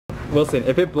Wilson,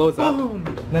 if it blows up, Boom.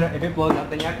 no, if it blows up,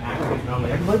 then you have to activate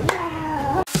normally. I can be like,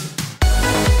 yeah.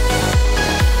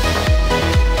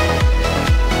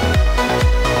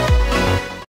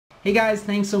 Hey guys,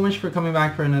 thanks so much for coming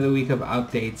back for another week of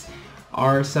updates.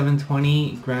 Our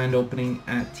 720 grand opening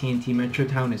at TNT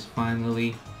Metrotown is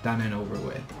finally done and over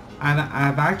with.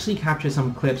 I've actually captured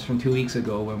some clips from 2 weeks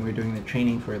ago when we were doing the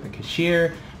training for the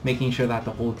cashier, making sure that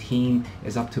the whole team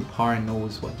is up to par and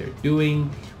knows what they're doing.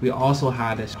 We also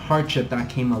had this hardship that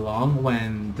came along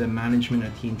when the management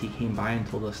of TNT came by and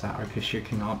told us that our cashier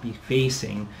cannot be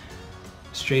facing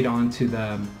straight onto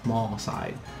the mall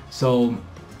side. So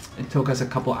it took us a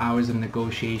couple hours of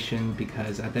negotiation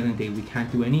because at the end of the day we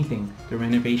can't do anything. The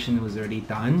renovation was already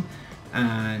done,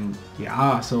 and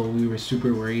yeah, so we were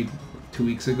super worried 2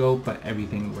 weeks ago, but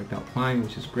everything worked out fine,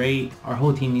 which is great. Our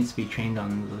whole team needs to be trained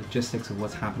on the logistics of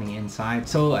what's happening inside.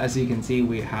 So as you can see,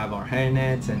 we have our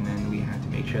hairnets, and then we had to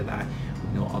make sure that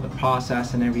we know all the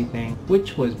process and everything,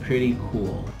 which was pretty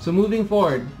cool. So moving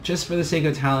forward, just for the sake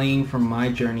of tallying from my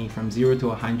journey from 0 to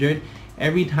 100,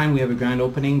 every time we have a grand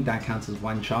opening, that counts as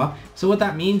one shop. So what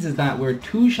that means is that we're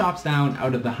 2 shops down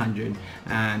out of the 100,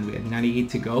 and we have 98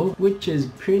 to go, which is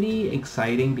pretty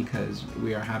exciting because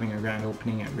we are having a grand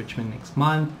opening at Richmond next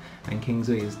month, and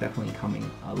Kingsway is definitely coming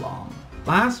along.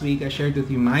 Last week I shared with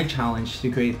you my challenge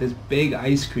to create this big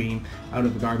ice cream out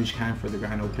of the garbage can for the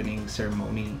grand opening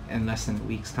ceremony in less than a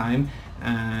week's time,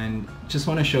 and just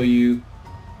want to show you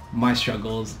my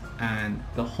struggles and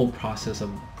the whole process of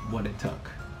what it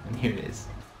took. And here it is.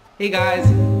 Hey guys,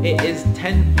 it is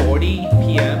 10:40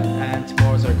 p.m. and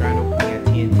tomorrow's our grand opening at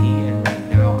TNT, and right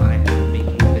now I am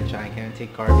making the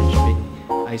gigantic garbage big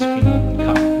ice cream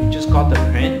cup. We just got the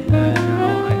print and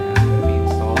now I am going to be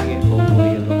installing it.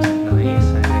 Hopefully it looks nice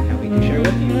and I can't wait to share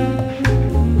with you.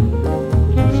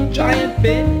 This giant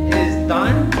bit is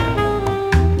done.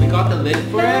 We got the lid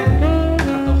for it,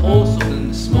 cut the hole so then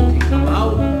the smoke can come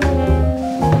out. We're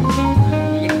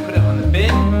going to put it on the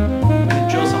bin.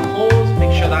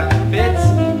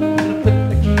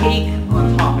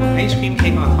 Ice cream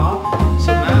cake on top,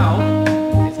 so now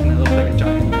it's gonna look like a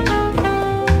giant ice cream.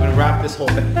 I'm gonna wrap this whole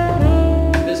thing.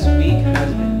 This week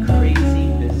has been crazy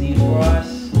busy for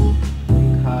us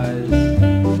because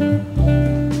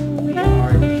we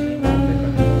are dealing with the grand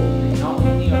opening. Not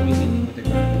only are we dealing with the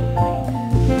grand opening,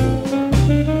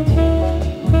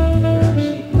 we're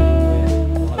actually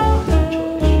dealing with a lot of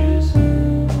financial issues.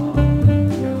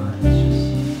 Yeah, it's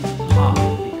just tough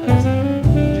because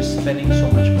we're just spending so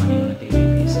much money on a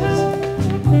daily basis.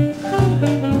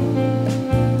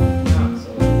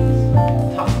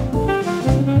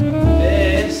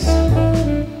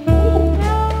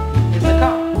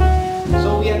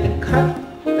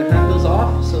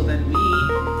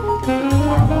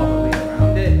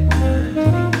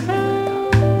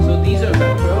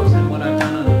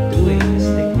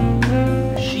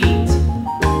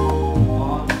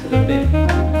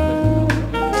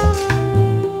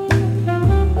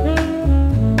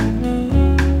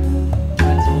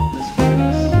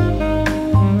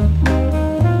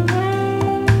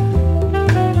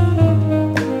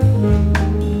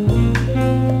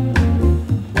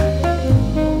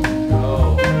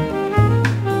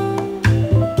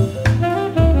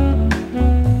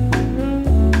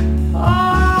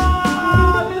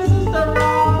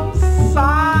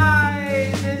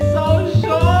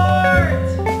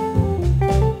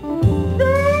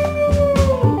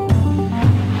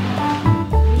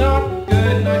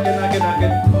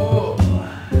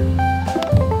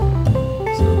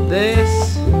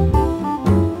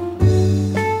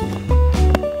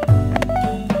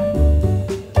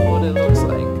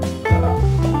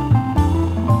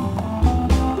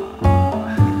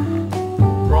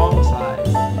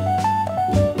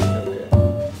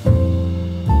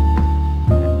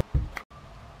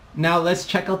 Now let's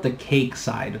check out the cake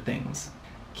side of things.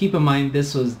 Keep in mind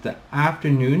this was the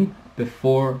afternoon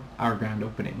before our grand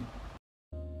opening.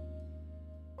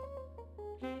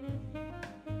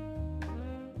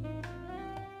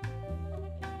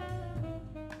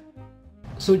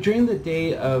 So during the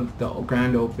day of the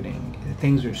grand opening,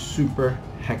 things were super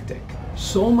hectic.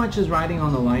 So much is riding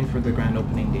on the line for the grand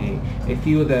opening day. A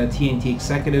few of the TNT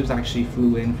executives actually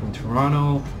flew in from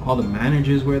Toronto, all the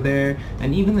managers were there,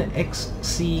 and even the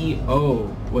ex-CEO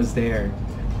was there.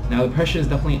 Now the pressure is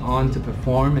definitely on to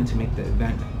perform and to make the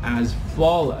event as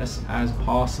flawless as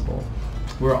possible.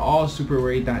 We're all super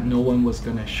worried that no one was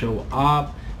gonna show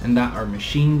up and that our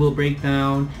machine will break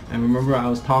down. And remember, I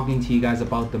was talking to you guys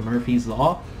about the Murphy's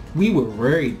Law. We were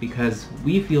worried because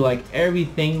we feel like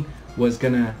everything was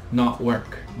gonna not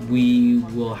work. We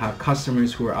will have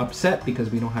customers who are upset because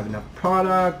we don't have enough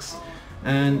products.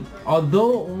 And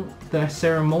although the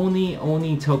ceremony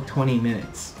only took 20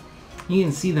 minutes, you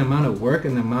can see the amount of work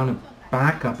and the amount of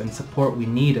backup and support we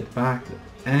need at the back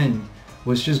end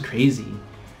was just crazy.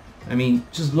 I mean,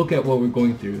 just look at what we're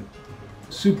going through.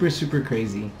 Super, super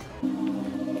crazy.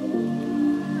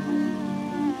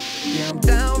 Yeah, I'm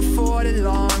down for the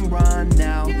long run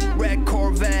now. Red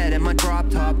Corvette and my drop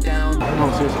top down.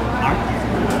 No, seriously.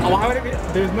 Why would it be?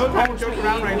 There's no time to joke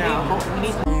around right now.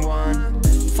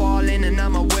 Falling and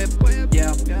I'm a whip,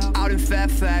 yeah. Out in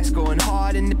Fairfax, going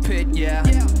hard in the pit, yeah.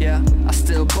 Yeah, I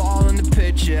still ball on the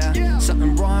pitch, yeah.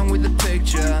 Something wrong with the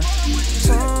picture.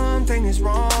 Something is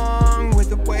wrong with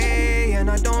the way, and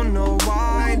I don't know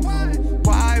why.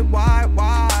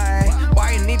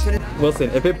 Why you need to... Wilson,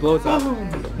 if it blows up,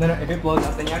 if it blows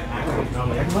up, then you have to act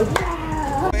normally.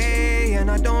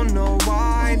 And I don't know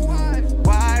why.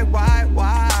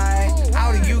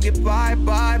 How do you get by?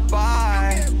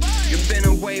 You've been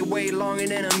away way longer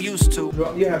than I'm used to.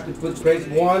 You have to put place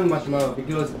one marshmallow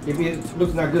because if it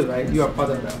looks not good, right? You are part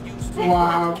of that.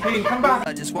 Wow, King, come back.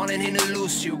 I just wanted him to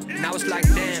lose you. Now it's like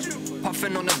damn.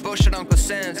 Puffing on the bush at Uncle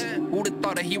Sam's. Who'd have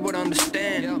thought that he would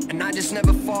understand? And I just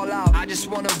never fall out. I just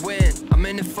wanna win. I'm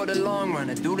in it for the long run.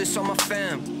 I do this on my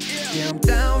fam. Yeah, I'm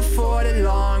down for the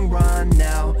long run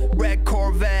now. Red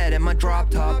Corvette and my drop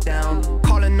top down.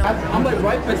 Calling up. I'm like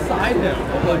right beside him.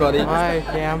 Hey buddy. Hi,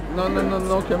 Cam. No,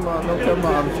 come on, I'm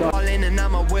sorry. Falling and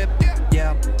I'm a whip.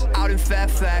 Yeah, out in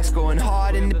Fairfax, going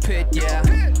hard in the pit, yeah.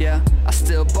 I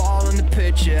still ball on the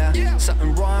pitch, yeah.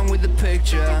 Something wrong with the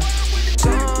picture.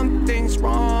 Something's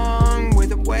wrong with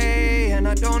the way, and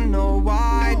I don't know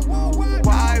why. Why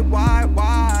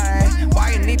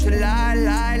you need to lie?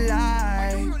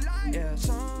 Yeah,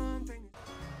 something.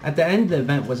 At the end, the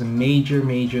event was a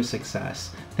major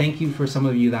success. Thank you for some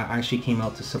of you that actually came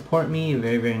out to support me.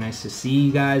 Very nice to see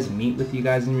you guys and meet with you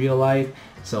guys in real life.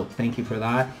 So thank you for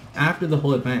that. After the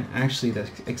whole event, actually the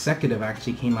executive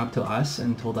actually came up to us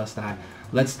and told us that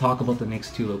let's talk about the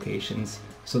next 2 locations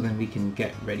so then we can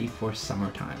get ready for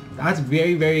summertime. That's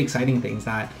very exciting things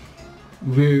that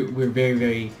we're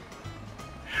very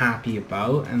happy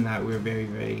about, and that we're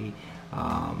very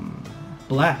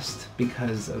blessed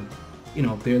because of, you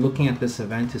know, they're looking at this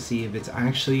event to see if it's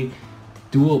actually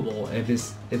doable, if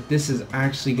this is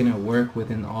actually gonna work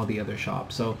within all the other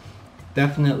shops. So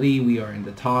definitely we are in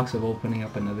the talks of opening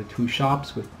up another 2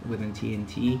 shops within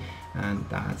TNT, and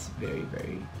that's very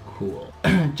cool.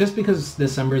 Just because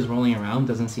December is rolling around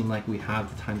doesn't seem like we have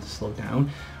the time to slow down.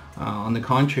 On the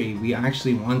contrary, we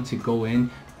actually want to go in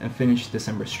and finish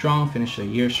December strong, finish the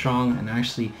year strong, and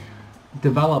actually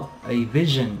develop a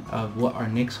vision of what our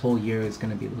next whole year is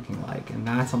going to be looking like. And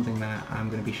that's something that I'm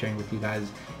going to be sharing with you guys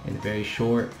in the very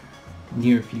short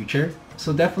near future.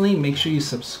 So definitely make sure you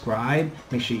subscribe,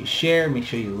 make sure you share, make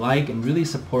sure you like, and really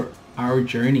support our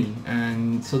journey,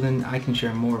 and so then I can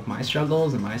share more of my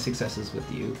struggles and my successes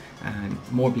with you, and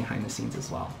more behind the scenes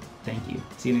as well. Thank you.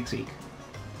 See you next week.